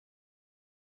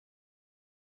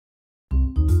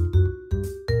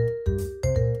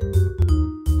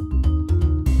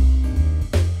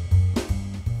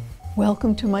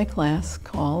Welcome to my class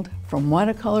called From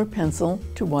Watercolor Pencil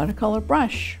to Watercolor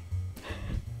Brush.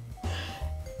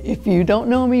 If you don't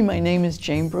know me, my name is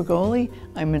Jane Brigoli.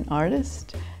 I'm an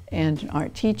artist and an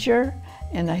art teacher,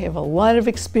 and I have a lot of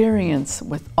experience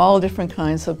with all different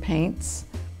kinds of paints,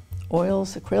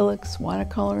 oils, acrylics,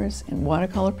 watercolors, and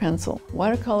watercolor pencil.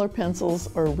 Watercolor pencils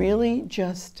are really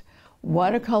just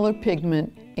watercolor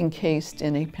pigment encased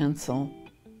in a pencil.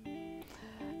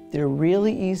 They're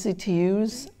really easy to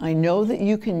use. I know that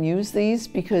you can use these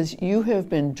because you have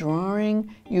been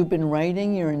drawing, you've been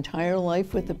writing your entire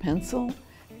life with a pencil.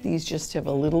 These just have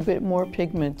a little bit more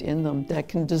pigment in them that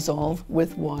can dissolve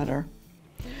with water.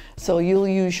 So you'll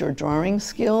use your drawing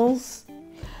skills,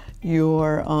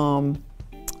 your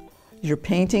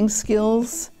painting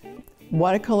skills.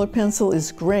 Watercolor pencil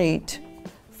is great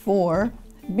for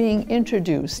being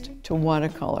introduced to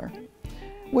watercolor,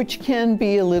 which can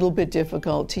be a little bit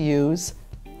difficult to use,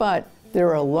 but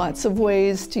there are lots of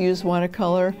ways to use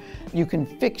watercolor. You can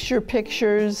fix your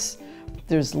pictures.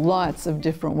 There's lots of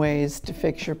different ways to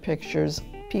fix your pictures.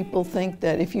 People think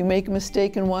that if you make a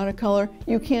mistake in watercolor,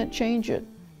 you can't change it.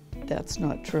 That's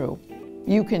not true.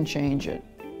 You can change it.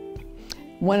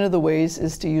 One of the ways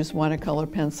is to use watercolor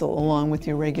pencil along with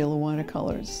your regular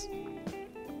watercolors.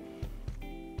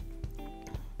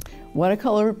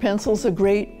 Watercolor pencils are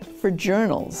great for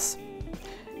journals.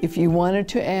 If you wanted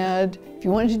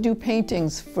to do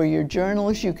paintings for your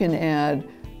journals, you can add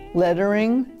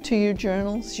lettering to your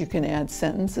journals. You can add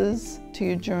sentences to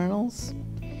your journals.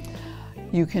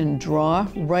 You can draw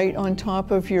right on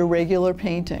top of your regular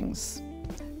paintings.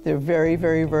 They're very,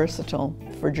 very versatile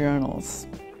for journals.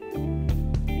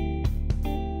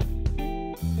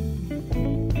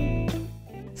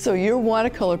 So your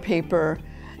watercolor paper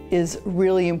is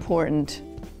really important,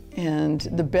 and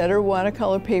the better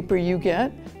watercolor paper you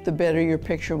get, the better your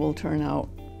picture will turn out.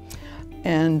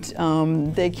 And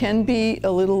they can be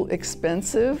a little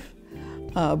expensive,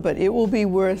 but it will be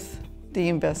worth the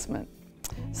investment.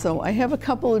 So I have a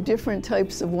couple of different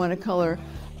types of watercolor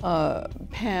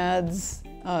pads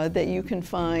that you can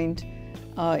find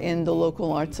in the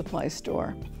local art supply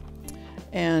store.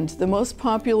 And the most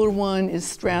popular one is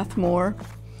Strathmore.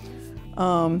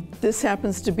 This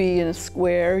happens to be in a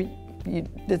square.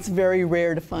 It's very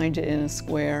rare to find it in a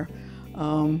square.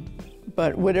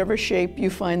 But whatever shape you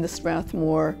find the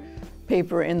Strathmore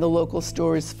paper in the local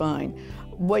store is fine.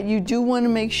 What you do want to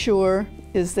make sure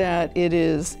is that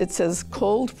it says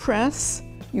cold press.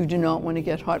 You do not want to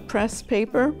get hot press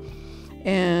paper.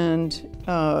 And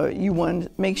you want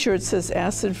to make sure it says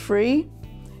acid-free,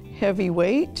 heavy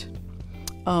weight.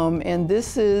 And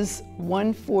this is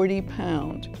 140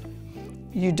 pound.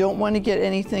 You don't want to get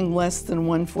anything less than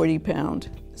 140 pound.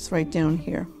 It's right down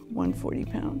here, 140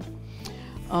 pound.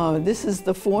 This is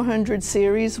the 400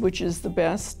 series, which is the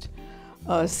best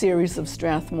series of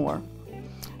Strathmore.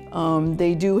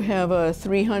 They do have a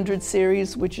 300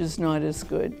 series, which is not as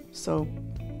good. So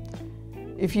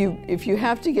if you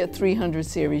have to get 300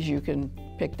 series, you can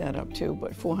pick that up too,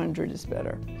 but 400 is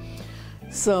better.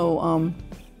 So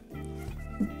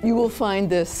you will find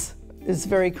this is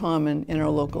very common in our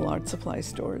local art supply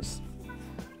stores.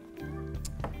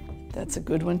 That's a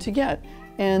good one to get.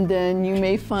 And then you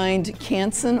may find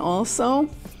Canson also.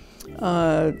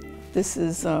 This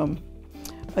is,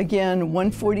 again,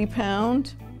 140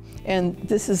 pound. And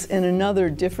this is in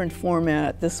another different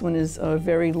format. This one is a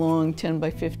very long 10 by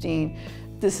 15.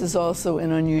 This is also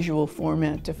an unusual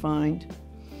format to find.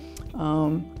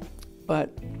 But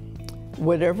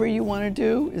whatever you want to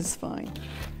do is fine.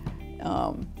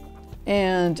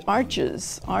 And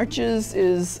Arches. Arches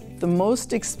is the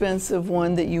most expensive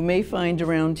one that you may find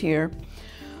around here.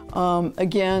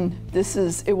 Again,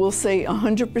 it will say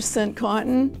 100%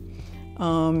 cotton.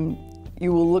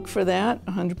 You will look for that,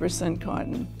 100%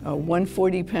 cotton,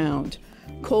 140 pound.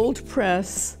 Cold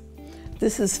press,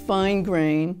 this is fine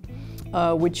grain,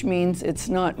 which means it's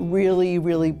not really,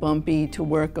 really bumpy to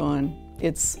work on.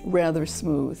 It's rather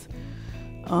smooth.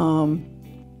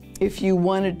 If you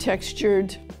wanted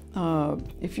textured,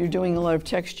 if you're doing a lot of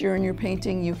texture in your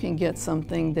painting, you can get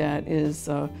something that is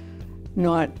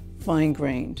not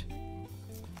fine-grained.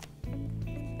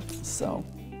 So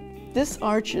this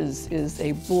Arches is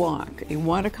a block, a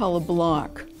watercolor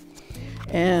block.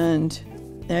 And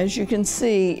as you can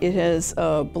see, it has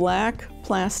black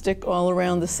plastic all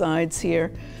around the sides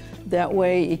here. That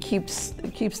way it keeps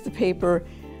the paper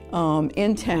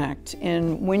intact.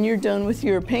 And when you're done with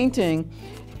your painting,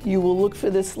 you will look for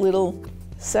this little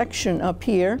section up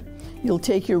here. You'll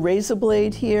take your razor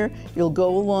blade here, you'll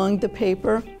go along the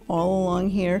paper, all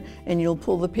along here, and you'll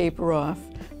pull the paper off.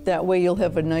 That way you'll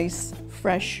have a nice,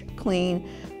 fresh, clean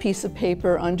piece of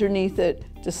paper underneath it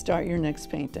to start your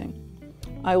next painting.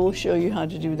 I will show you how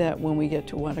to do that when we get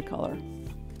to watercolor.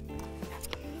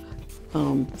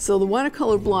 So the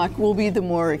watercolor block will be the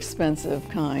more expensive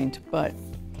kind, but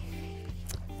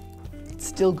it's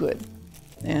still good.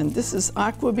 And this is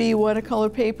Aqua Bee watercolor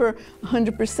paper,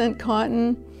 100%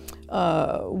 cotton,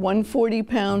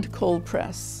 140-pound cold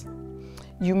press.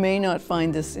 You may not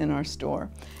find this in our store.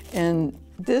 And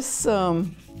this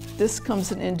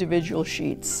comes in individual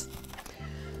sheets.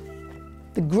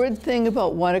 The good thing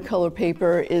about watercolor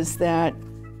paper is that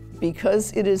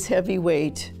because it is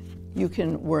heavyweight, you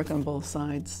can work on both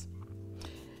sides.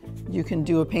 You can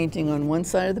do a painting on one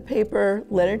side of the paper,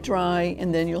 let it dry,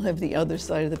 and then you'll have the other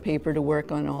side of the paper to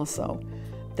work on also.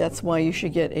 That's why you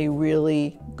should get a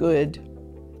really good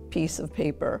piece of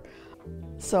paper.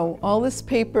 So all this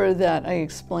paper that I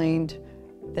explained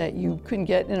that you can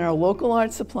get in our local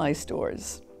art supply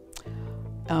stores,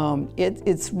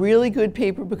 it's really good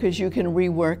paper because you can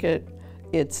rework it.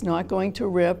 It's not going to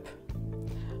rip.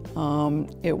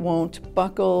 It won't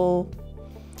buckle.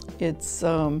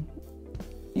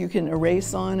 You can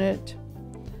erase on it.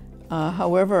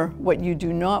 However, what you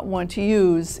do not want to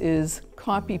use is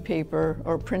copy paper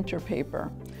or printer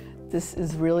paper. This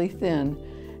is really thin.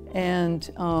 And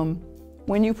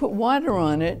when you put water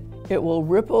on it, it will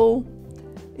ripple,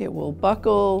 it will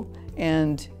buckle,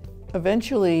 and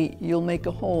eventually you'll make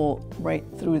a hole right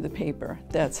through the paper.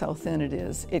 That's how thin it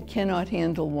is. It cannot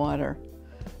handle water.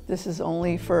 This is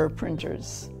only for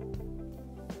printers.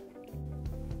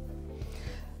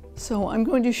 So I'm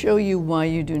going to show you why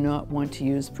you do not want to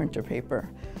use printer paper.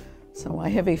 So I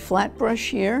have a flat brush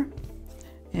here,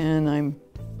 and I'm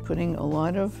putting a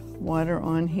lot of water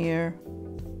on here.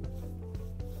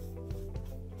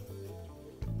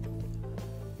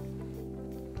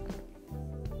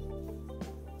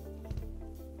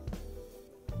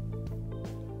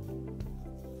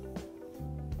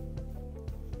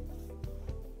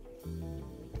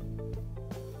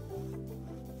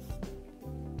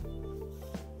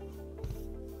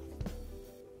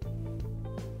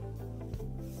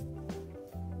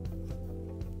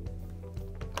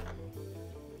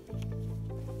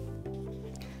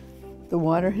 The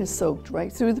water has soaked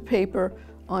right through the paper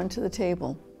onto the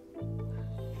table.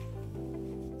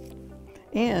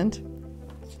 And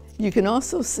you can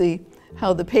also see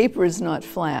how the paper is not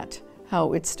flat,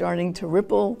 how it's starting to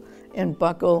ripple and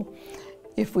buckle.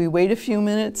 If we wait a few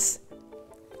minutes,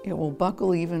 it will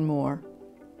buckle even more.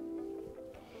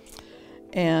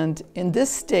 And in this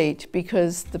state,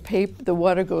 because the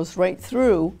water goes right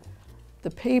through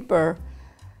the paper,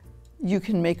 you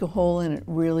can make a hole in it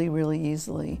really, really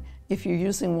easily. If you're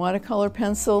using watercolor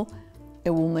pencil, it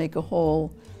will make a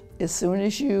hole. As soon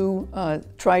as you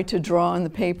try to draw on the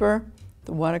paper,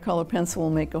 the watercolor pencil will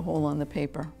make a hole on the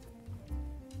paper.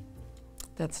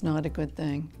 That's not a good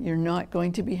thing. You're not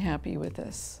going to be happy with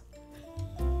this.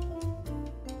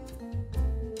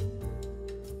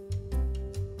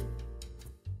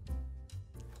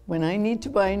 When I need to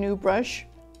buy a new brush,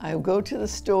 I'll go to the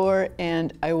store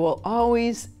and I will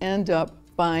always end up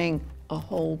buying a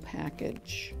whole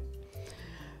package.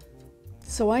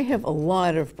 So I have a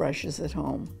lot of brushes at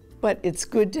home, but it's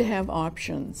good to have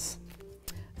options.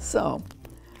 So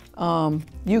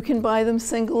you can buy them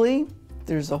singly.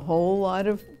 There's a whole lot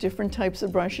of different types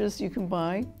of brushes you can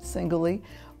buy singly,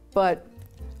 but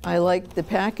I like the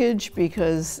package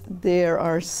because there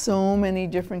are so many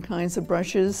different kinds of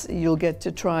brushes. You'll get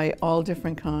to try all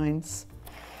different kinds.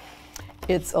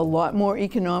 It's a lot more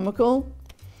economical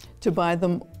to buy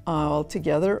them all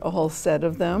together, a whole set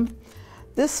of them.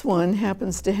 This one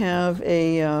happens to have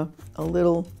these are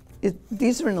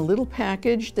in a little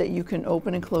package that you can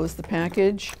open and close the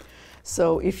package.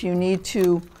 So if you need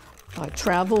to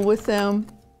travel with them,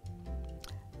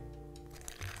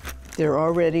 they're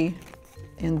already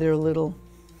in their little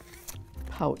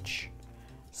pouch.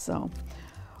 So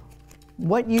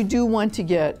what you do want to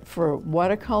get for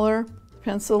watercolor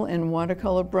pencil and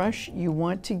watercolor brush, you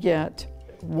want to get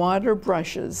water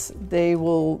brushes. They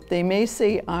may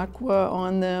say aqua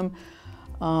on them.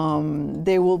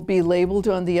 They will be labeled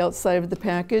on the outside of the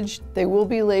package. They will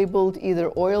be labeled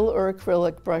either oil or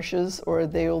acrylic brushes, or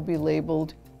they will be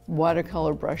labeled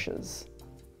watercolor brushes.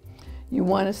 You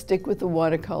want to stick with the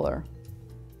watercolor.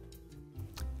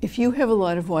 If you have a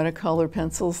lot of watercolor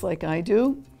pencils like I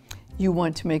do, you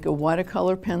want to make a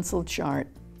watercolor pencil chart.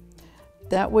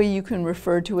 That way you can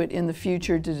refer to it in the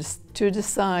future to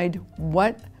decide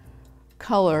what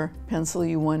color pencil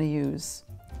you want to use.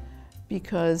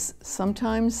 Because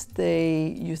sometimes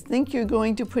you think you're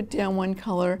going to put down one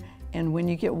color, and when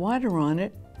you get water on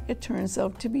it, it turns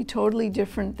out to be totally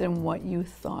different than what you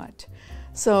thought.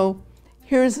 So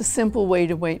here's a simple way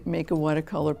to make a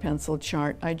watercolor pencil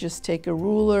chart. I just take a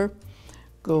ruler,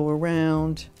 go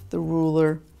around the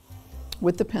ruler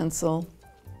with the pencil.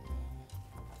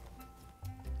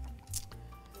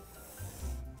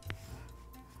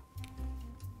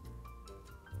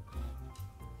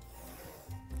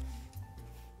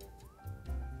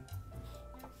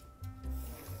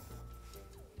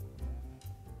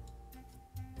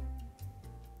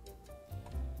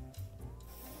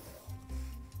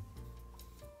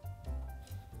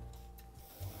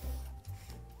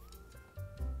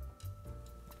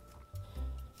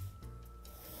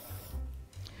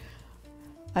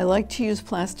 I like to use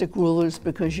plastic rulers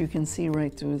because you can see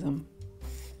right through them.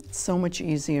 It's so much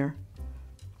easier.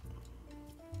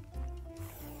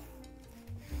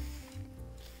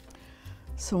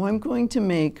 So I'm going to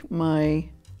make my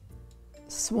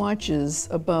swatches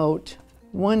about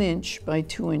 1 inch by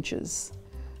 2 inches,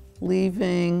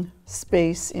 leaving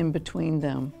space in between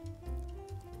them.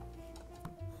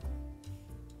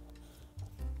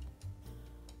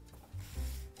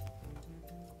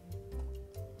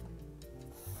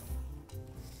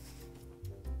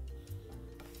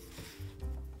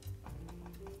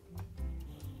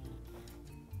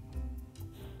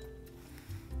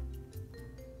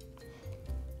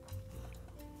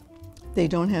 They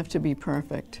don't have to be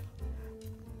perfect.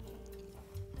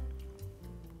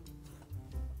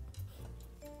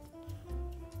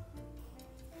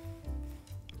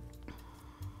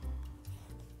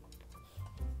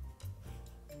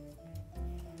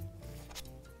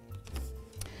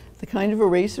 The kind of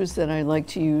erasers that I like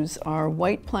to use are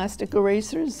white plastic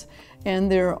erasers,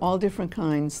 and they're all different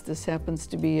kinds. This happens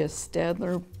to be a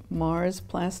Staedtler Mars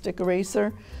plastic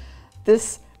eraser.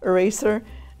 This eraser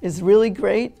is really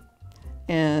great,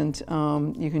 and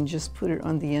you can just put it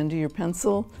on the end of your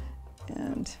pencil.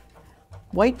 And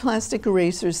white plastic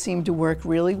erasers seem to work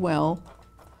really well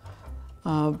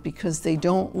because they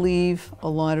don't leave a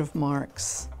lot of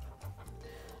marks.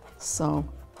 So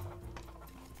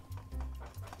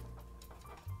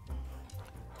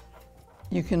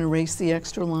you can erase the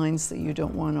extra lines that you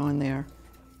don't want on there.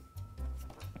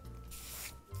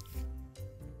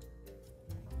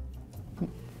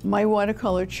 My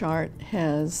watercolor chart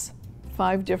has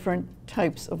 5 different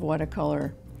types of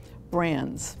watercolor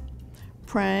brands: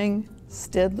 Prang,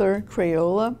 Staedtler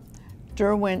Crayola,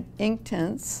 Derwent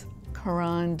Inktense,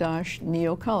 Caran d'Ache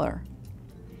Neocolor.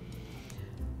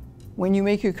 When you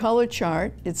make your color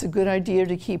chart, it's a good idea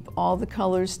to keep all the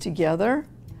colors together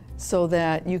so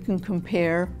that you can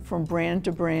compare from brand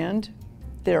to brand.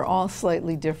 They're all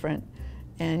slightly different,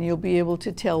 and you'll be able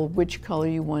to tell which color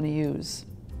you want to use.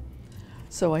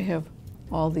 So I have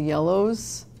all the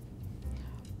yellows,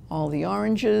 all the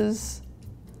oranges,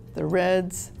 the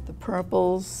reds, the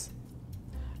purples.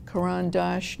 Caran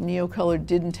d'Ache Neocolor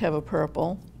didn't have a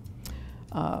purple.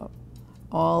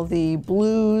 All the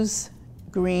blues,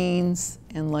 greens,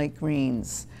 and light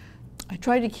greens. I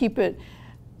try to keep it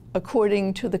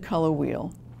according to the color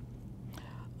wheel.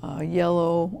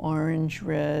 Yellow, orange,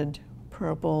 red,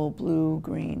 purple, blue,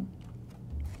 green.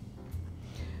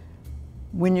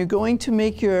 When you're going to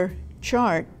make your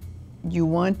chart, you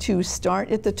want to start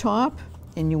at the top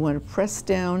and you want to press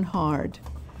down hard.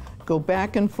 Go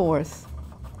back and forth,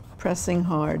 pressing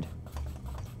hard.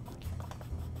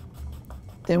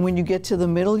 Then when you get to the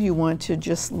middle, you want to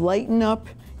just lighten up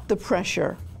the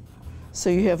pressure so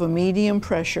you have a medium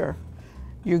pressure.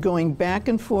 You're going back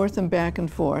and forth and back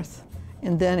and forth.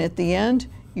 And then at the end,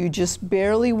 you just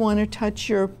barely want to touch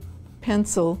your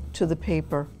pencil to the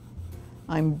paper.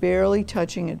 I'm barely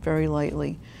touching it very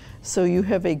lightly. So you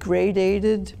have a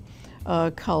gradated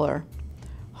color: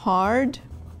 hard,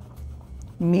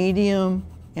 medium,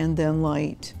 and then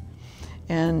light.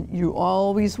 And you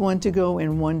always want to go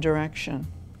in one direction.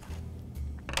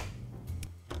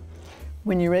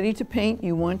 When you're ready to paint,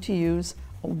 you want to use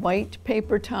a white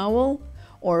paper towel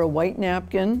or a white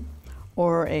napkin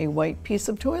or a white piece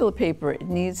of toilet paper. It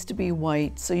needs to be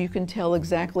white so you can tell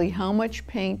exactly how much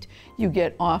paint you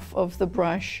get off of the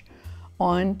brush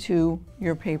onto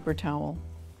your paper towel.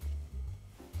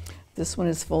 This one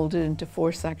is folded into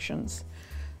 4 sections.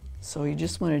 So you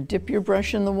just want to dip your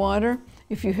brush in the water.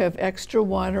 If you have extra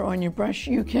water on your brush,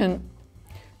 you can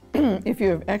if you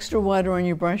have extra water on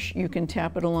your brush, you can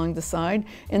tap it along the side,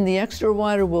 and the extra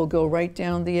water will go right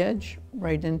down the edge,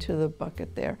 right into the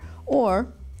bucket there.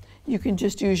 Or you can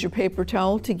just use your paper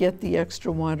towel to get the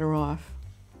extra water off.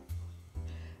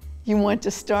 You want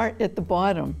to start at the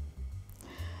bottom.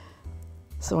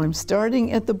 So I'm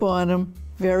starting at the bottom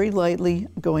very lightly,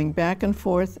 going back and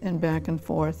forth and back and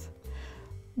forth.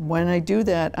 When I do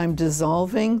that, I'm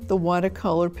dissolving the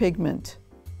watercolor pigment.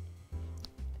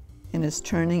 and it's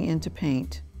turning into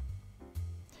paint.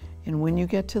 And when you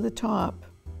get to the top,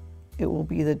 it will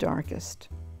be the darkest.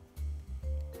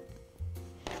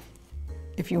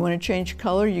 If you want to change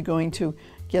color, you're going to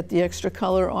get the extra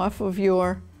color off of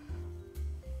your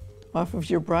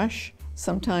brush.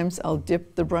 Sometimes I'll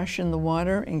dip the brush in the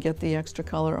water and get the extra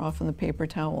color off on the paper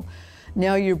towel.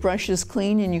 Now your brush is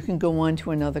clean and you can go on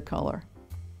to another color.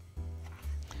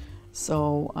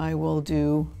 So I will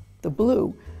do the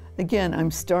blue. Again,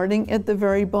 I'm starting at the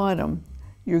very bottom.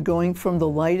 You're going from the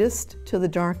lightest to the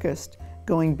darkest,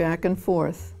 going back and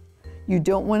forth. You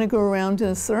don't want to go around in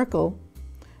a circle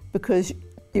because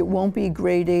it won't be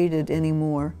gradated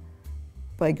anymore.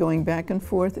 By going back and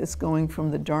forth, it's going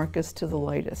from the darkest to the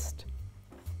lightest.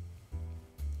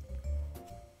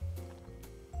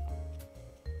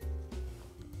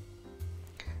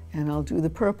 And I'll do the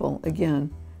purple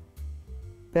again.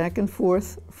 Back and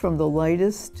forth from the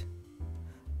lightest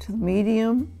to the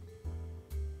medium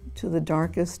to the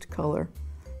darkest color.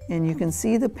 And you can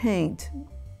see the paint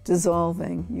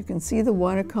dissolving. You can see the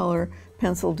watercolor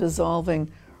pencil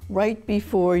dissolving right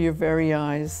before your very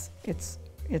eyes.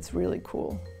 It's really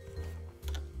cool.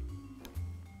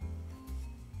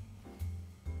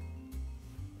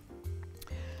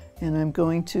 And I'm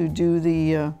going to do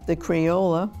the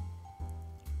Crayola,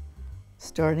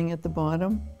 starting at the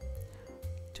bottom,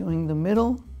 doing the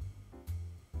middle,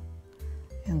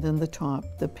 and then the top.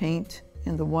 The paint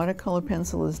and the watercolor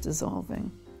pencil is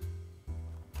dissolving.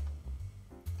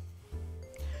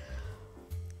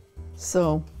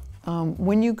 So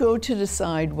when you go to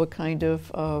decide what kind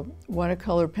of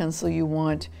watercolor pencil you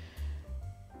want,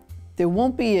 there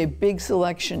won't be a big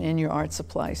selection in your art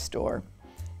supply store.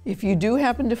 If you do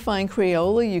happen to find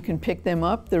Crayola, you can pick them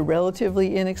up. They're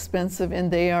relatively inexpensive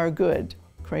and they are good.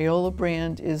 Crayola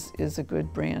brand is a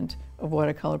good brand of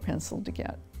watercolor pencil to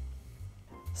get.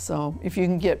 So if you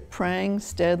can get Prang,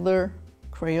 Staedtler,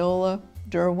 Crayola,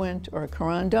 Derwent, or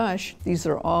Caran d'Ache, these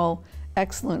are all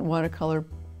excellent watercolor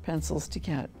pencils to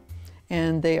get,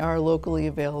 and they are locally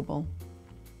available.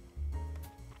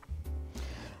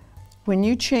 When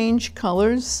you change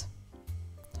colors,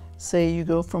 say you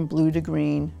go from blue to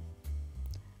green.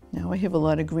 Now I have a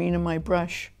lot of green in my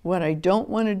brush. What I don't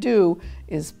want to do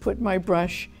is put my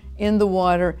brush in the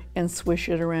water and swish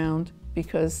it around,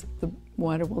 because the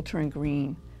water will turn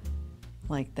green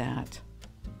like that.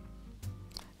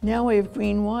 Now I have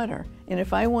green water, and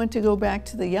if I want to go back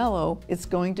to the yellow, it's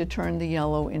going to turn the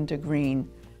yellow into green.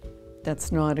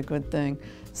 That's not a good thing.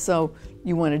 So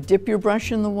you want to dip your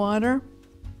brush in the water,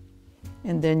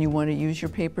 and then you want to use your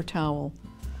paper towel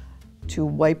to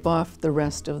wipe off the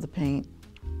rest of the paint.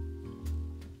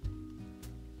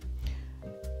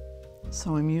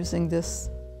 So I'm using the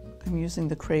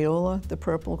Crayola, the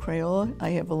purple Crayola.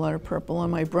 I have a lot of purple on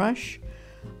my brush.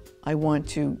 I want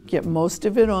to get most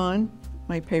of it on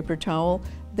my paper towel,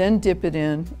 then dip it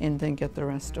in, and then get the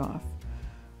rest off.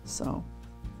 So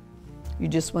you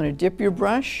just want to dip your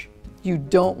brush. You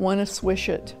don't want to swish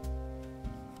it.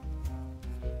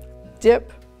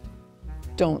 Dip,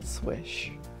 don't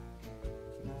swish.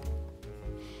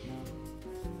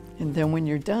 And then when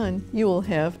you're done, you will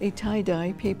have a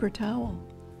tie-dye paper towel.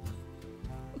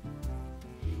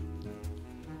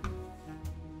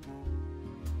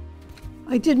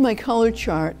 I did my color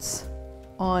charts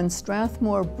on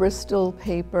Strathmore Bristol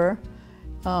paper.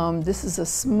 This is a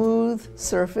smooth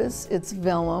surface, it's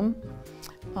vellum,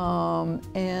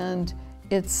 and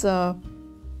it's,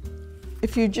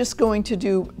 if you're just going to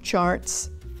do charts,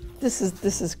 this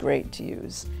is great to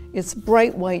use. It's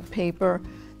bright white paper.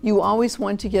 You always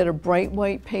want to get a bright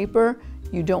white paper.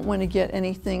 You don't want to get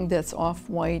anything that's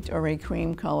off-white or a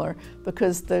cream color,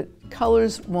 because the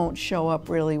colors won't show up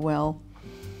really well.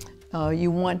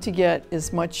 You want to get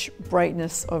as much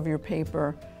brightness of your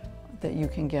paper that you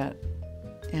can get.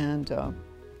 And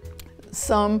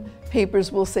some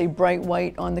papers will say bright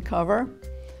white on the cover,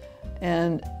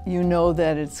 and you know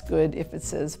that it's good if it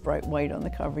says bright white on the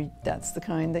cover. That's the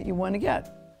kind that you want to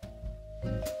get.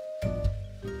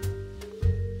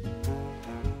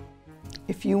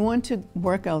 If you want to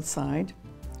work outside,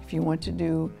 if you want to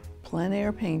do plein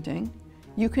air painting,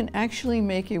 you can actually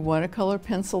make a watercolor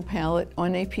pencil palette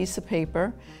on a piece of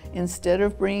paper. Instead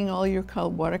of bringing all your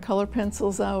watercolor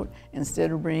pencils out,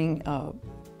 instead of bringing a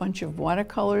bunch of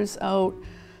watercolors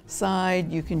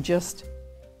outside, you can just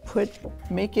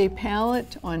make a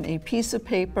palette on a piece of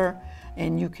paper,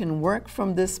 and you can work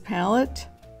from this palette.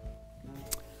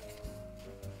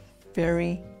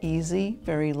 Very easy,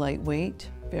 very lightweight,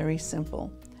 very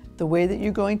simple. The way that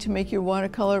you're going to make your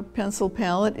watercolor pencil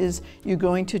palette is you're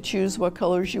going to choose what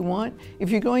colors you want.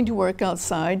 If you're going to work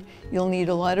outside, you'll need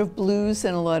a lot of blues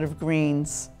and a lot of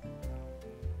greens.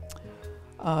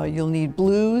 You'll need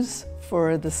blues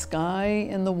for the sky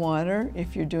and the water.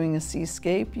 If you're doing a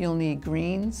seascape, you'll need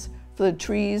greens for the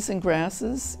trees and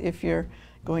grasses if you're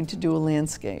going to do a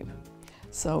landscape.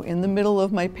 So in the middle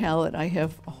of my palette, I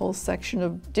have a whole section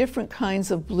of different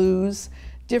kinds of blues,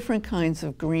 different kinds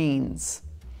of greens.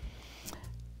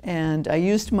 And I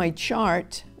used my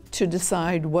chart to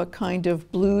decide what kind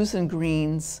of blues and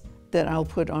greens that I'll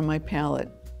put on my palette.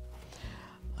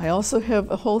 I also have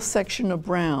a whole section of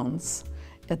browns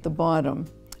at the bottom,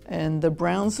 and the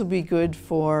browns will be good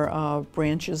for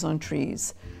branches on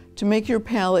trees. To make your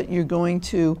palette, you're going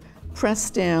to press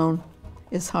down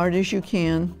as hard as you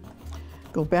can,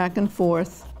 go back and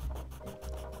forth.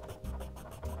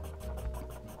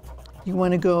 You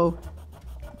want to go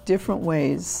different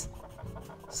ways.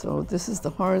 So this is the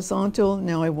horizontal,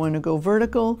 now I want to go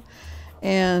vertical.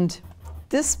 And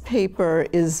this paper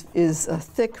is a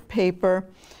thick paper.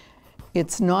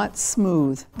 It's not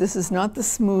smooth. This is not the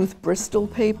smooth Bristol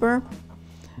paper.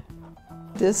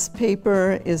 This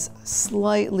paper is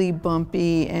slightly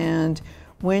bumpy, and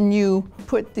when you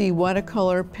put the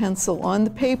watercolor pencil on the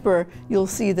paper, you'll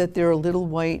see that there are little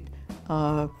white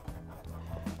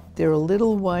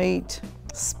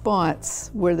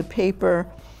spots where the paper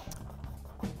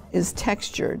is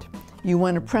textured. You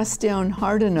want to press down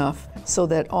hard enough so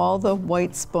that all the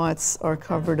white spots are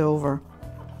covered over.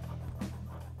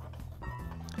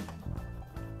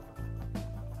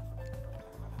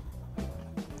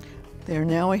 There,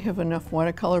 now I have enough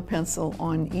watercolor pencil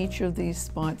on each of these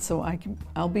spots so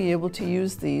I'll be able to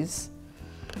use these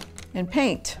and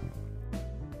paint.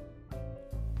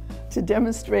 To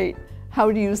demonstrate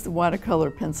how to use the watercolor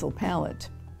pencil palette,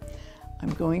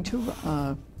 I'm going to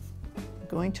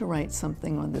write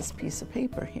something on this piece of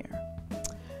paper here.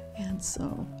 And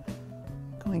so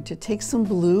I'm going to take some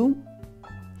blue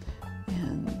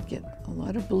and get a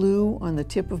lot of blue on the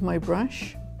tip of my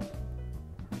brush.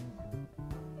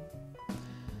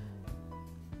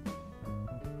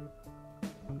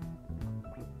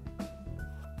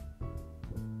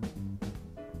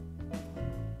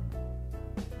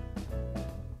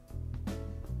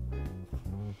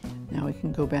 Now I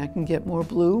can go back and get more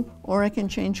blue, or I can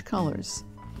change colors.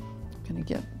 I'm going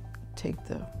to take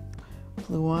the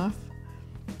blue off.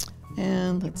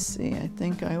 And let's see, I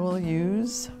think I will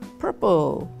use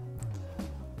purple.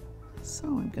 So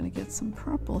I'm going to get some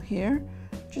purple here.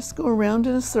 Just go around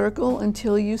in a circle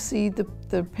until you see the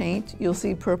paint. You'll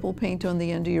see purple paint on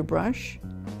the end of your brush.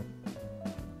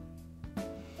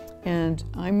 And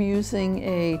I'm using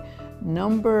a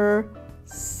number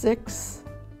 6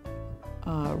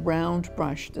 round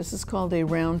brush. This is called a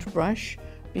round brush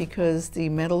because the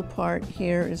metal part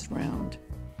here is round.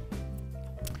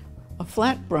 A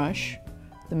flat brush,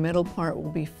 the metal part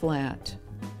will be flat.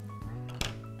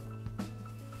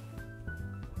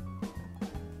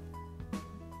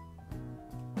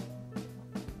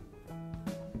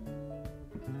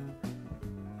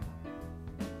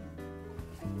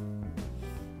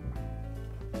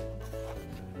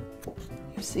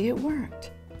 You see, it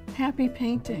worked. Happy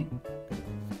painting.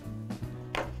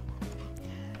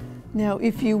 Now,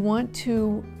 if you want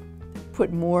to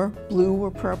put more blue or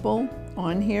purple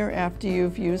on here after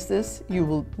you've used this, you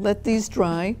will let these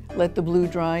dry, let the blue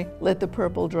dry, let the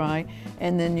purple dry,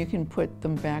 and then you can put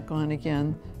them back on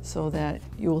again so that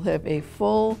you will have a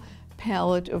full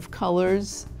palette of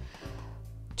colors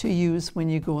to use when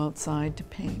you go outside to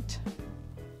paint.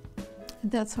 And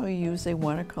that's how you use a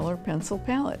watercolor pencil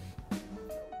palette.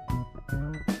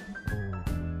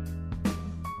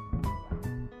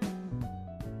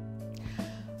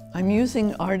 I'm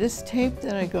using artist tape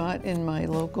that I got in my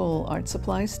local art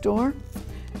supply store.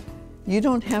 You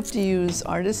don't have to use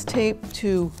artist tape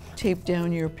to tape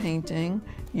down your painting.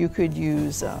 You could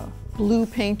use blue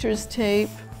painter's tape.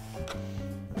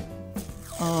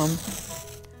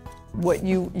 What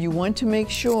you want to make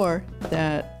sure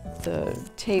that the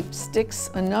tape sticks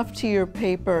enough to your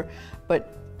paper,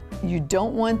 but you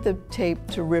don't want the tape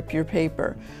to rip your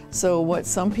paper. So what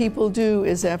some people do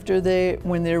is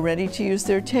when they're ready to use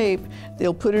their tape,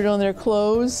 they'll put it on their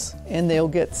clothes and they'll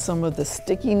get some of the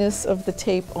stickiness of the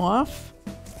tape off.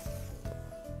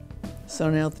 So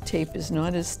now the tape is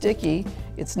not as sticky,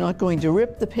 it's not going to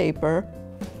rip the paper,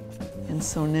 and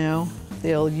so now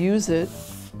they'll use it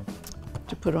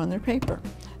to put on their paper.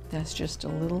 That's just a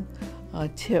little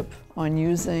tip on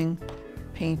using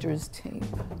painter's tape.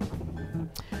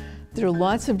 There are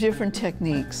lots of different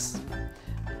techniques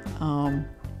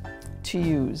to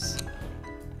use.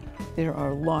 There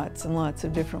are lots and lots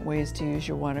of different ways to use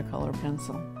your watercolor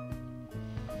pencil.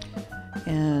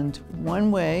 And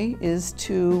one way is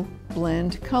to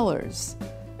blend colors.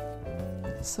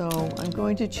 So I'm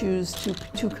going to choose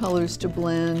two colors to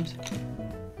blend.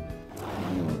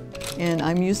 And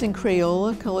I'm using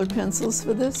Crayola colored pencils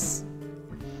for this.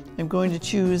 I'm going to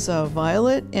choose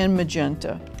violet and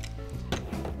magenta.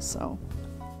 So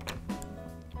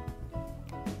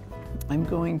I'm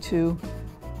going to,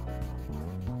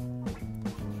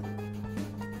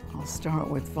 I'll start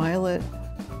with violet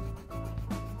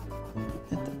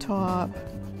at the top.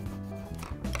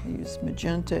 I use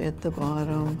magenta at the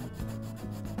bottom.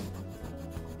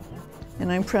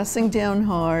 And I'm pressing down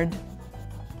hard.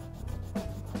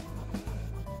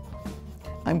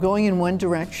 I'm going in one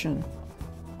direction.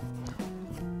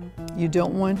 You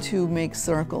don't want to make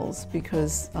circles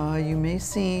because you may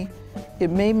see,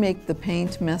 it may make the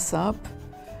paint mess up.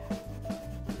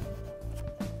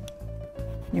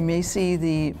 You may see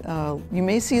the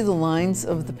lines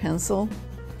of the pencil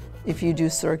if you do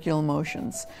circular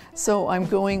motions. So I'm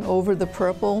going over the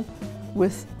purple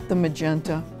with the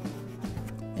magenta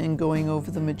and going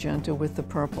over the magenta with the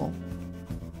purple.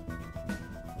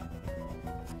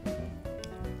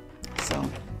 So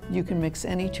you can mix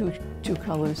any two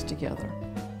colors together.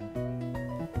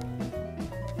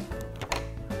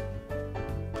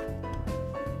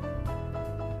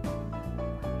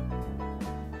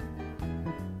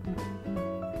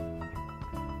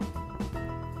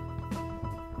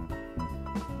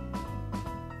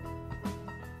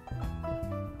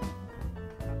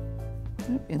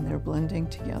 And they're blending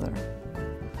together.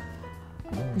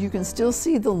 You can still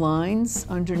see the lines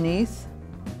underneath.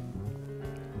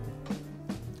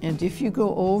 And if you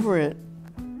go over it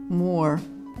more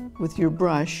with your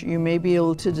brush, you may be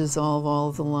able to dissolve all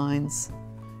of the lines.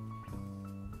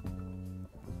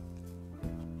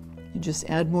 You just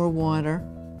add more water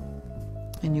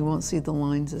and you won't see the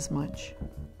lines as much.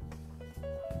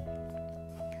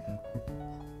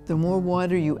 The more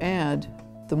water you add,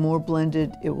 the more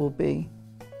blended it will be.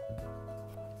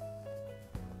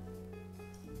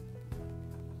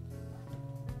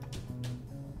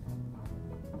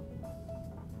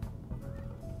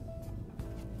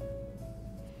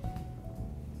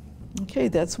 Okay,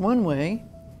 that's one way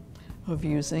of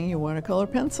using your watercolor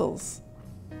pencils.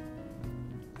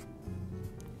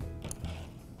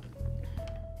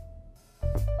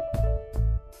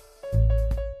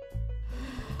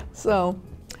 So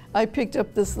I picked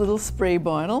up this little spray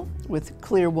bottle with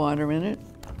clear water in it.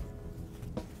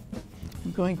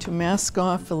 I'm going to mask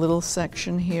off a little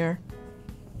section here.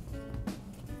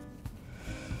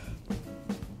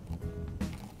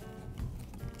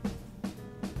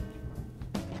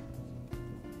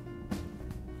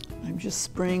 I'm just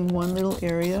spraying one little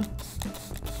area.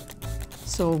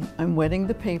 So I'm wetting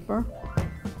the paper.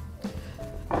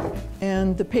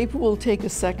 And the paper will take a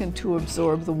second to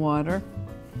absorb the water.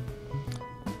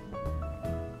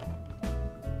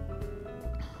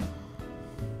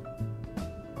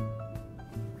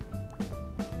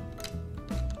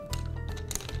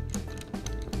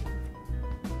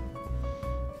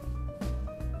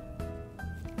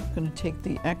 I'm going to take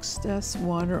the excess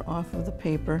water off of the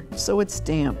paper so it's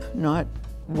damp, not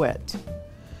wet.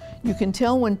 You can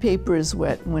tell when paper is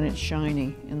wet when it's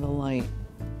shiny in the light.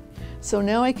 So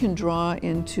now I can draw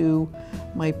into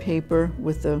my paper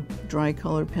with a dry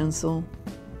color pencil.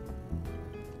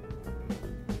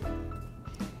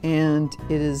 And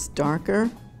it is darker.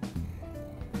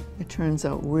 It turns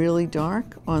out really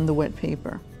dark on the wet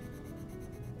paper.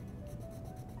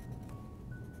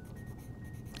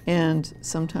 And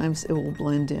sometimes it will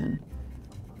blend in.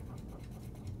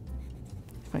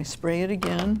 If I spray it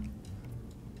again,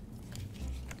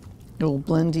 it will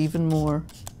blend even more.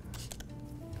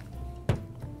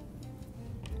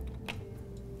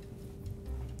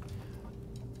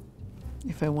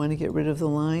 If I want to get rid of the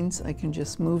lines, I can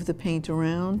just move the paint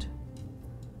around.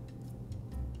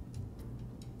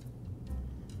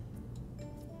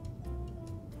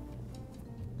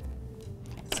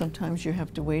 Sometimes you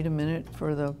have to wait a minute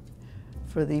for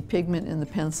the pigment in the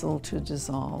pencil to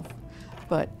dissolve.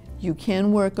 But you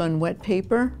can work on wet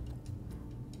paper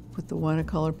with the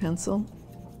watercolor pencil.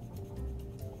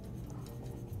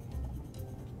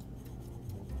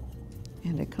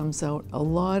 And it comes out, a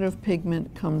lot of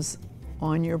pigment comes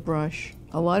on your brush.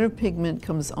 A lot of pigment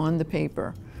comes on the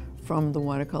paper from the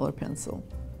watercolor pencil.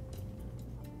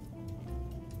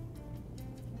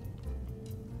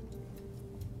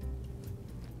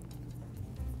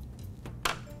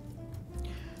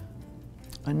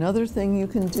 Another thing you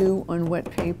can do on wet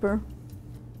paper,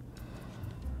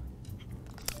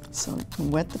 so you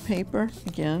can wet the paper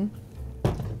again.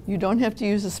 You don't have to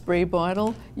use a spray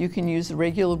bottle. You can use a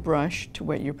regular brush to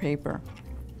wet your paper.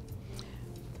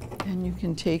 And you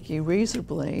can take a razor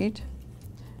blade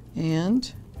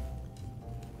and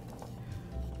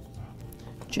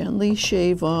Gently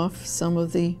shave off some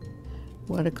of the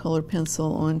watercolor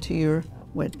pencil onto your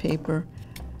wet paper.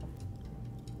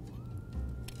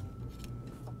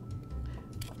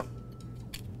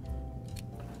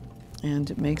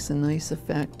 And it makes a nice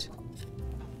effect.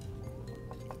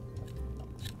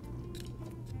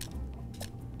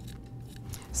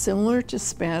 Similar to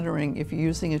spattering if you're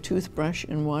using a toothbrush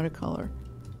in watercolor.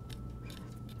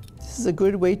 This is a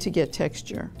good way to get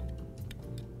texture.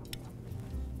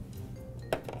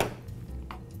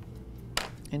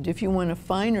 And if you want a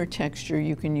finer texture,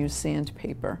 you can use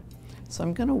sandpaper. So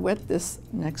I'm going to wet this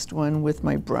next one with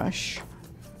my brush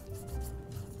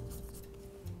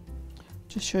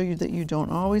to show you that you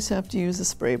don't always have to use a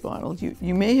spray bottle.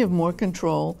 You may have more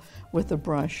control with a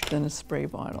brush than a spray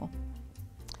bottle.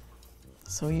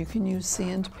 So you can use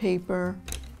sandpaper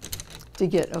to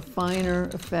get a finer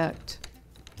effect.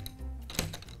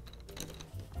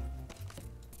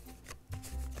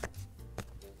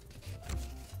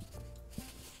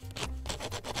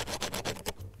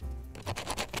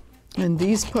 And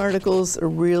these particles are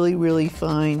really, really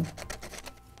fine.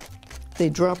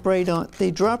 They drop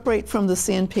right from the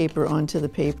sandpaper onto the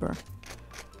paper.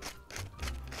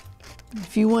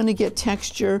 If you want to get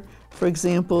texture, for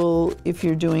example, if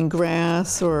you're doing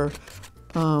grass or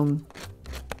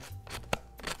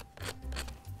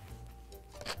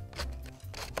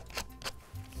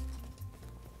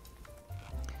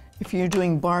if you're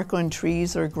doing bark on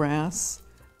trees or grass,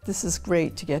 this is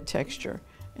great to get texture.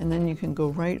 And then you can go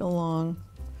right along.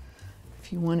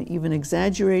 If you want to even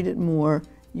exaggerate it more,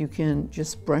 you can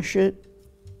just brush it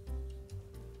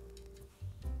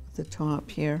at the top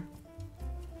here.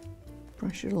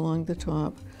 Brush it along the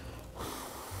top,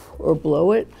 or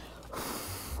blow it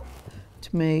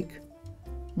to make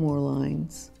more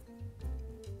lines.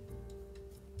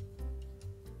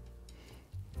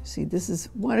 See,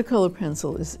 watercolor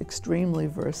pencil is extremely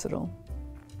versatile.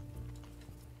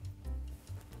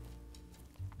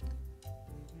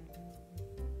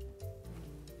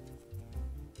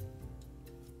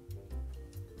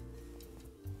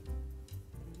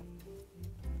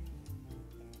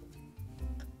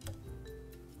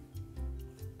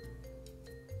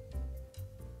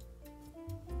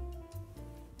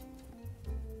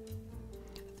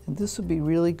 And this would be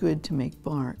really good to make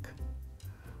bark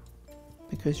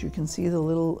because you can see the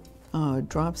little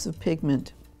drops of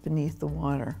pigment beneath the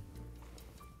water.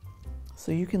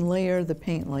 So you can layer the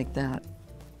paint like that.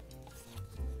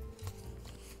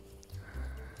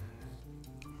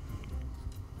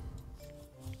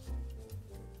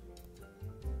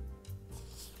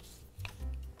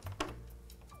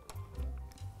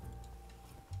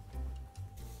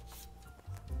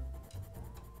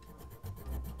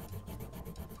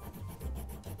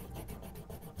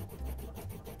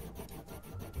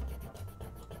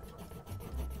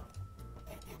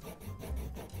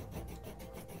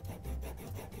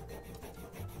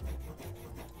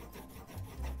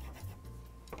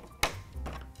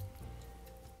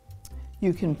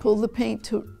 You can pull the paint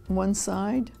to one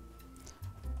side.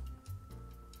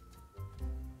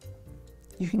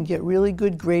 You can get really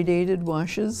good gradated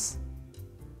washes.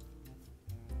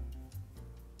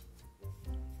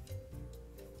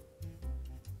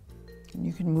 And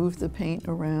you can move the paint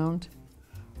around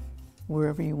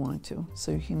wherever you want to.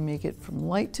 So you can make it from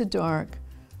light to dark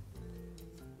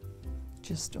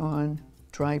just on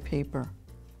dry paper.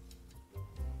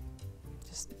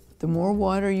 Just the more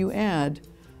water you add,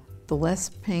 the less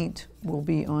paint will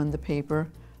be on the paper.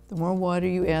 The more water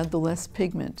you add, the less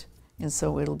pigment, and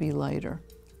so it'll be lighter.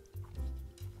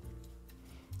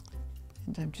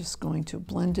 And I'm just going to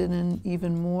blend it in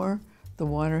even more. The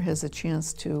water has a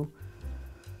chance to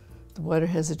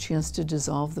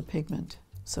dissolve the pigment,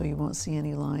 so you won't see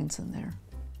any lines in there.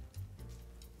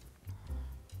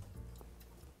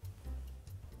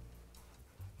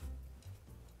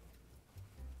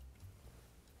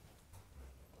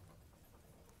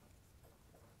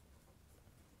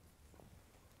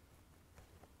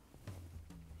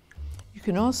 You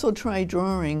can also try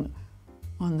drawing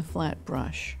on the flat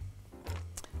brush.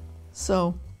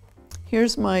 So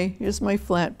here's my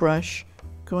flat brush.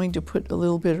 Going to put a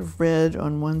little bit of red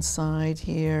on one side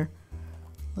here,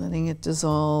 letting it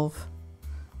dissolve.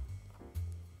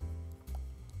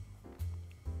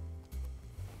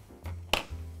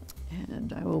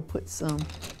 And I will put some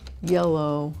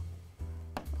yellow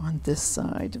on this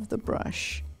side of the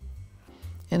brush.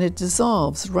 And it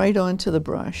dissolves right onto the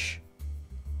brush.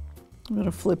 I'm going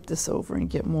to flip this over and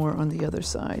get more on the other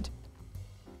side.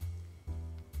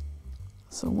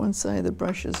 So one side of the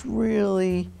brush is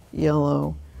really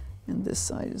yellow and this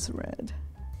side is red.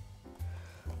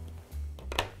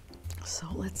 So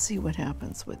let's see what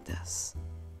happens with this.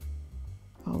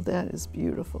 Oh, that is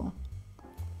beautiful.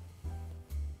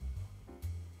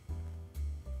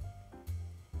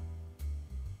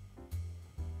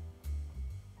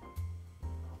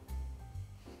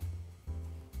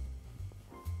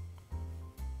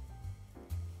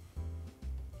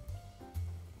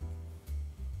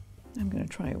 I'm going to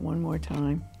try it one more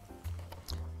time.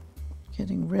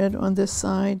 Getting red on this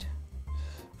side,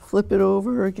 flip it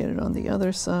over, get it on the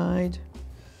other side,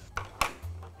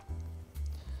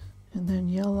 and then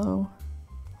yellow.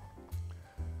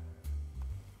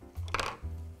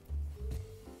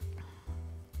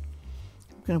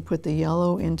 I'm going to put the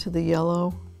yellow into the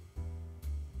yellow,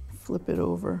 flip it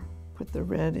over, put the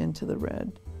red into the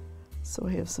red. So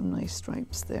I have some nice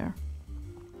stripes there.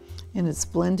 And it's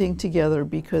blending together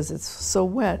because it's so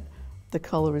wet, the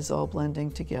color is all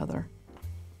blending together.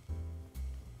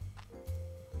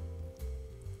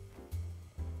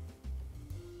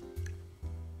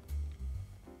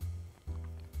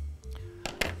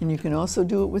 And you can also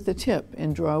do it with a tip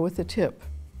and draw with a tip.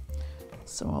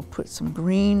 So I'll put some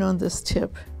green on this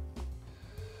tip.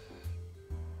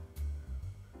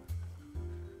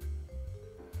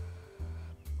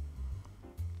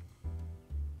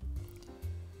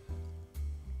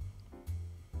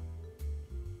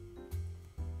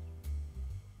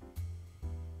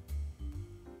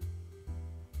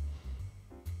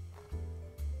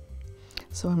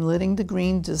 So I'm letting the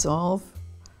green dissolve.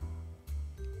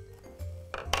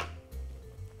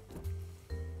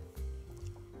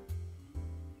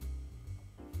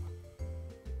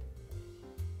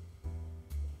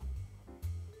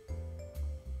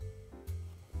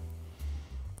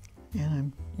 And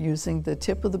I'm using the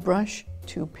tip of the brush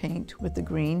to paint with the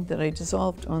green that I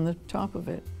dissolved on the top of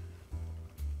it.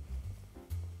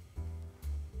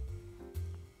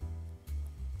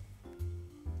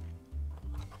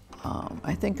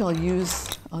 I think I'll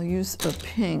use a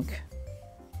pink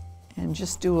and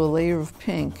just do a layer of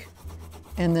pink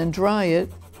and then dry it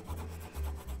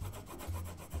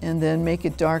and then make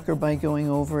it darker by going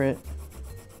over it.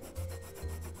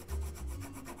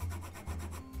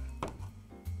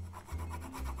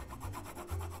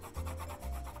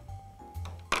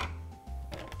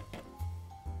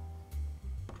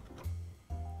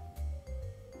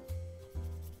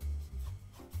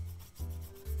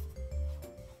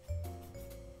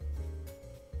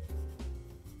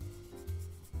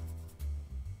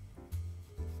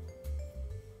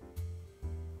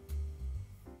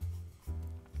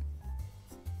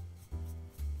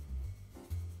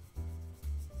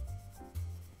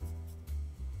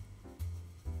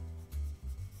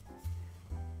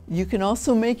 You can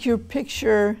also make your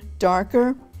picture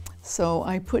darker. So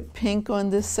I put pink on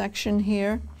this section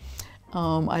here.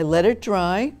 I let it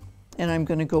dry, and I'm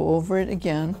going to go over it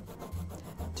again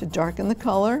to darken the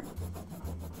color.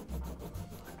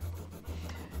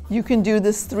 You can do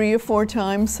this 3 or 4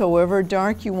 times, however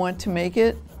dark you want to make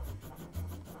it.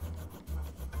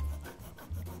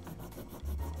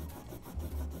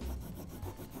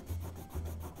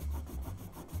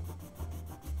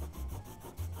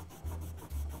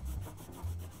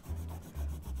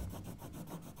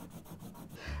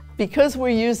 Because we're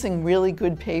using really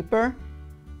good paper,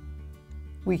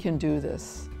 we can do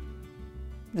this.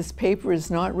 This paper is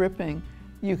not ripping.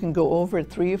 You can go over it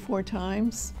 3 or 4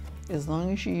 times as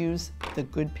long as you use the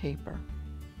good paper.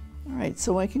 All right,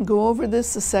 so I can go over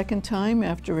this a second time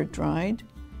after it dried,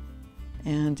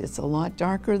 and it's a lot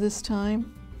darker this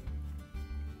time.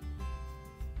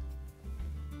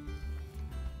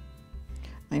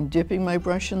 I'm dipping my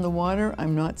brush in the water.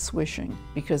 I'm not swishing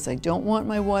because I don't want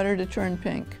my water to turn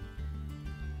pink.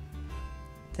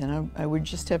 Then I would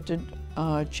just have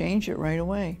to change it right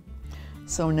away.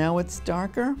 So now it's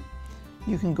darker.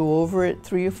 You can go over it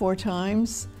 3 or 4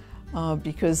 times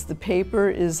because the paper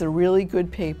is a really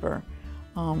good paper.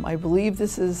 I believe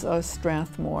this is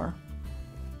Strathmore.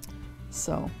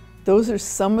 So those are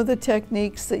some of the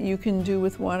techniques that you can do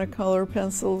with watercolor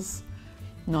pencils.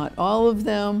 Not all of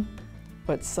them,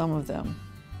 but some of them.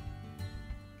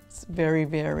 It's very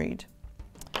varied.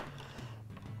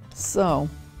 So,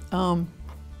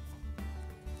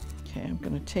 okay, I'm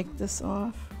going to take this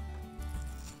off.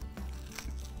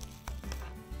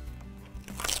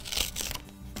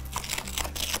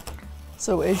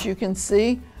 So as you can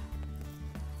see,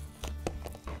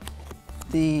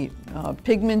 the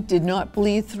pigment did not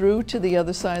bleed through to the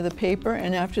other side of the paper,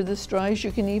 and after this dries,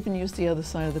 you can even use the other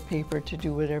side of the paper to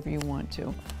do whatever you want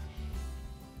to.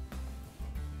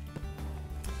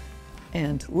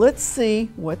 And let's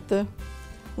see what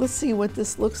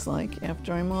this looks like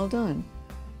after I'm all done.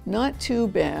 Not too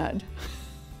bad.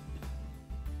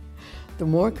 The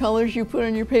more colors you put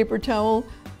on your paper towel,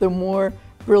 the more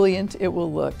brilliant it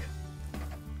will look,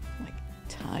 like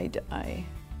tie-dye.